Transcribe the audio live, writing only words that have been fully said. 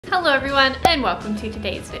Hello everyone and welcome to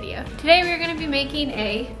today's video. Today we're going to be making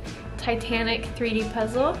a Titanic 3D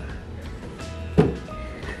puzzle.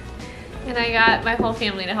 And I got my whole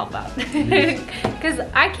family to help out. Because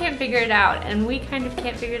I can't figure it out and we kind of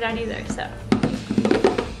can't figure it out either, so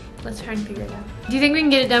let's try and figure it out. Do you think we can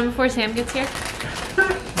get it done before Sam gets here?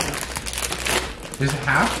 Is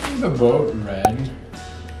half of the boat red?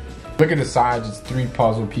 Look at the sides, it's 3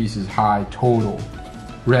 puzzle pieces high total.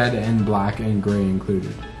 Red and black and gray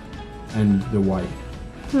included. And the white.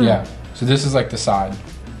 Yeah, so this is like the side.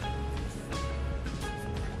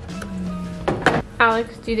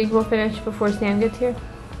 Alex, do you think we'll finish before Sam gets here?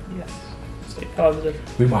 Yes. Stay positive.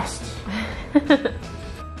 We must.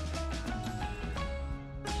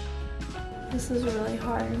 This is really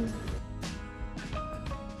hard.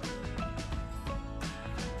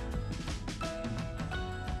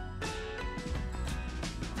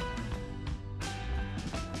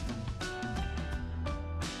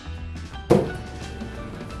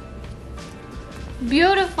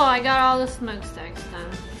 Beautiful, I got all the smokestacks done.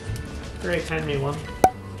 Great, hand me one.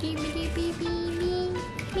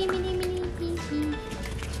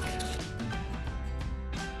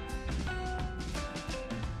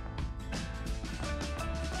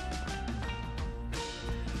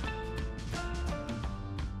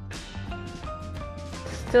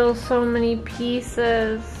 Still so many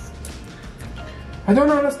pieces. I don't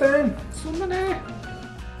understand. So many.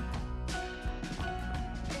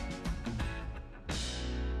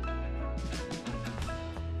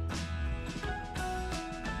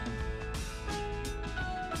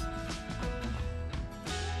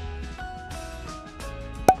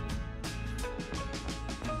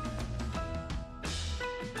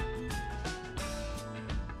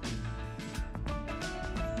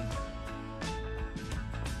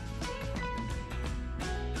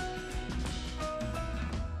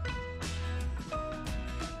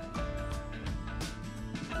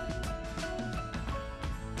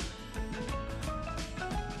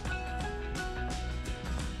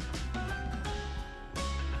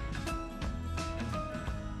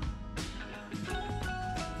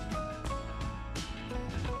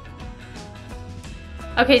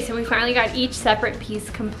 Okay, so we finally got each separate piece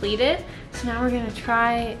completed. So now we're gonna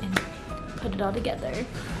try and put it all together.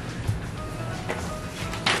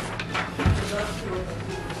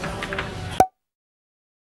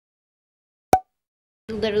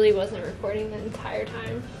 Literally wasn't recording the entire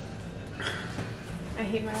time. I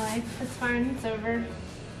hate my life. It's fine, it's over.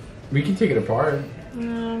 We can take it apart.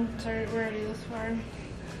 No, sorry, we're already this far.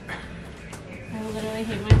 I literally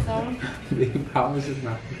hate myself. How is it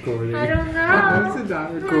not recording? I don't know. How is it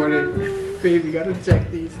not recording? Babe, you gotta check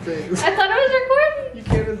these things. I thought it was recording. You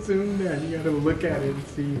can't assume that. You gotta look at it and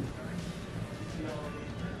see.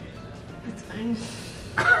 It's fine.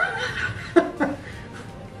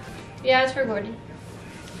 Yeah, it's recording.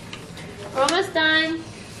 We're almost done.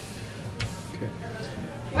 Okay.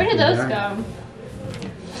 Where did those go?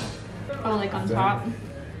 Oh, like on top.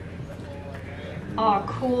 Oh,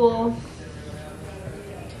 cool.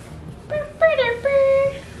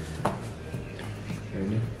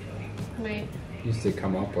 Ready? Wait, Needs to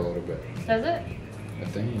come up a little bit. does it? I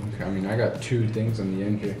think. I mean, I got 2 things on the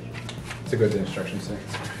end here. Let's go to the instructions thing.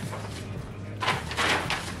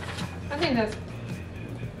 I think that's...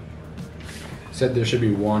 Said there should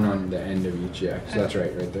be 1 on the end of each, yeah. So that's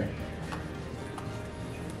right there.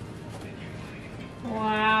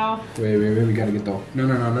 Wow. Wait, we gotta get the...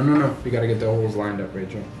 No. We gotta get the holes lined up,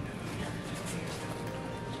 Rachel.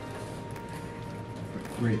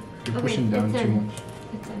 Wait, you're pushing down too much.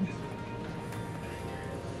 It's in.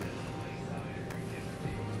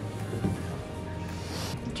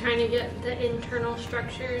 I'm trying to get the internal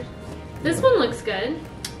structures. This one looks good.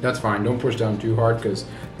 That's fine. Don't push down too hard because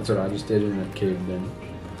that's what I just did and it caved in.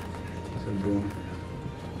 So boom.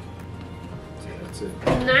 That's it.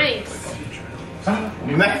 Nice.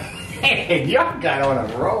 Man, y'all got on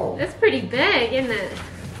a roll. That's pretty big, isn't it?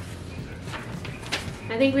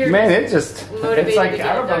 I think we were Man, it just, motivated it's like, to get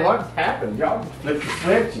I don't it know done. what happened. Y'all flipped the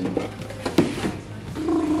switch and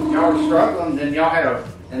y'all were struggling, then y'all had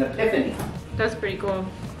an epiphany. That's pretty cool.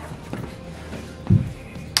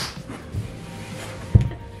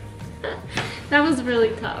 That was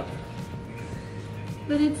really tough.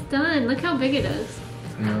 But it's done. Look how big it is.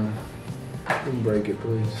 No. Don't break it,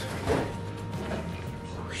 please.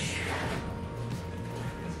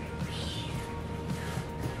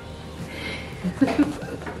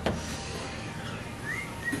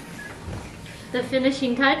 The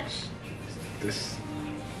finishing touch. This,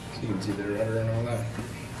 so you can see the rudder and all that.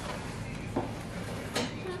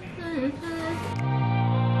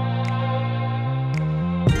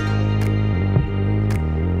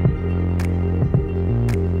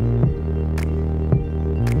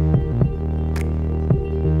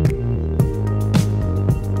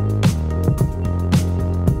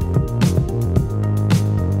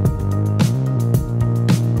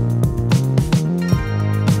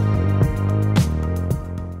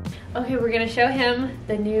 we're gonna show him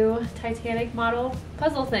the new Titanic model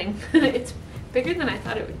puzzle thing. It's bigger than I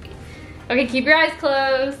thought it would be. Okay, keep your eyes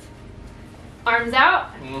closed. Arms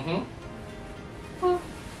out. Mm-hmm. Boop,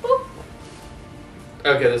 boop.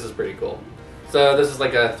 Okay, this is pretty cool. So this is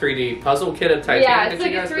like a 3D puzzle kit of Titanic. Yeah, it's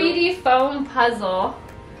like a 3D foam puzzle.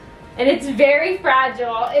 And it's very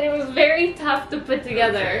fragile, and it was very tough to put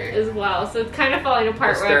together as well. So it's kind of falling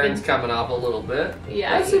apart. The stern's coming off a little bit.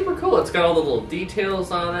 Yeah. That's super cool. It's got all the little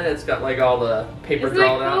details on it. It's got like all the paper Isn't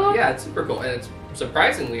drawn that cool? out. Yeah, it's super cool. And it's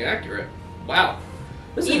surprisingly accurate. Wow.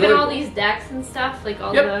 This is Even really all cool. these decks and stuff, like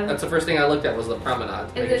all Yep, the... that's the first thing I looked at was the promenade.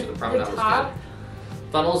 And Making sure the promenade was top. good.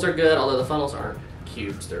 Funnels are good, although the funnels aren't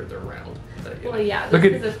cubes. They're round. But, you know. Well, yeah. Look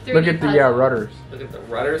This at is a 3D look at the puzzle. rudders, Look at the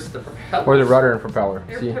rudders, the propellers. or the rudder and propeller.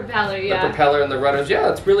 Or See, propeller, The yeah. propeller and the rudders. Yeah,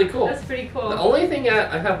 that's really cool. That's pretty cool. The only thing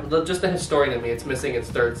I have, just the historian in me, it's missing its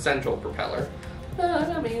third central propeller.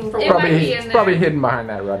 I mean, for It what- might probably be in it's there. probably hidden behind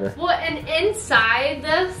that rudder. Well, and inside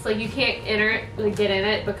this, like you can't get in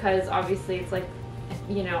it because obviously it's like,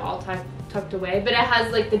 you know, all tucked away. But it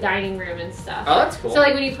has like the dining room and stuff. Oh, that's cool. So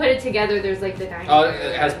like when you put it together, there's like the dining Oh, room.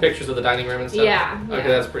 it has pictures of the dining room and stuff? Yeah. Okay, yeah.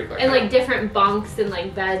 that's pretty cool. And like different bunks and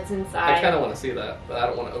like beds inside. I kind of want to see that, but I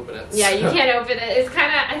don't want to open it. Yeah, you so. can't open it. It's kind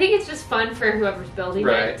of, I think it's just fun for whoever's building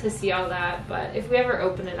Right. it to see all that. But if we ever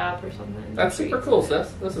open it up or something. That's it'd be super cool,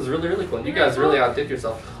 sis. This is really, really cool. And you guys really outdid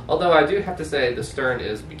yourself. Although I do have to say the stern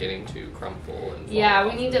is beginning to crumple and fall Yeah,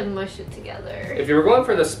 off. we need to mush it together. If you were going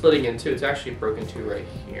for the splitting in two, it's actually broken two right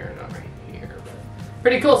here, not right here. But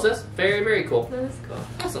pretty cool, sis. Very, very cool. That's cool.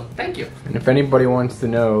 Awesome. Thank you. And if anybody wants to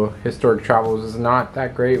know, Historic Travels is not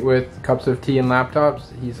that great with cups of tea and laptops.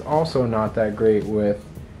 He's also not that great with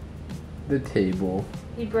the table.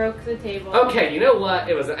 He broke the table. Okay, you know what?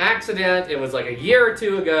 It was an accident. It was like a year or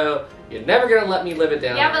two ago. You're never going to let me live it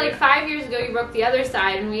down. Yeah, but right? like 5 years ago, you broke the other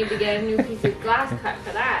side, and we had to get a new piece of glass cut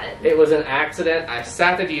for that. It was an accident. I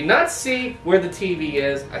sat there. Do you not see where the TV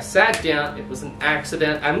is? I sat down. It was an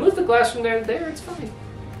accident. I moved the glass from there to there. It's fine.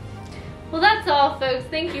 Well, that's all, folks.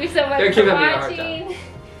 Thank you so much They're for giving me a hard watching.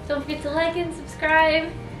 Don't forget to like and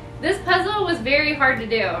subscribe. This puzzle was very hard to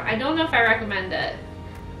do. I don't know if I recommend it,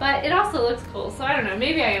 but it also looks cool. So I don't know.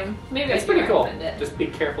 Maybe I am. Maybe It's I do pretty cool. recommend it. Just be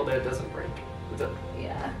careful that it doesn't break.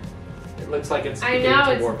 Yeah. It looks like it's I beginning know,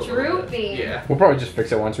 to it's warp a little bit. drooping. Yeah. We'll probably just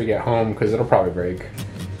fix it once we get home because it'll probably break.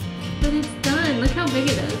 But it's done. Look how big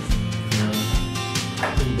it is.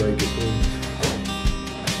 Break it, please.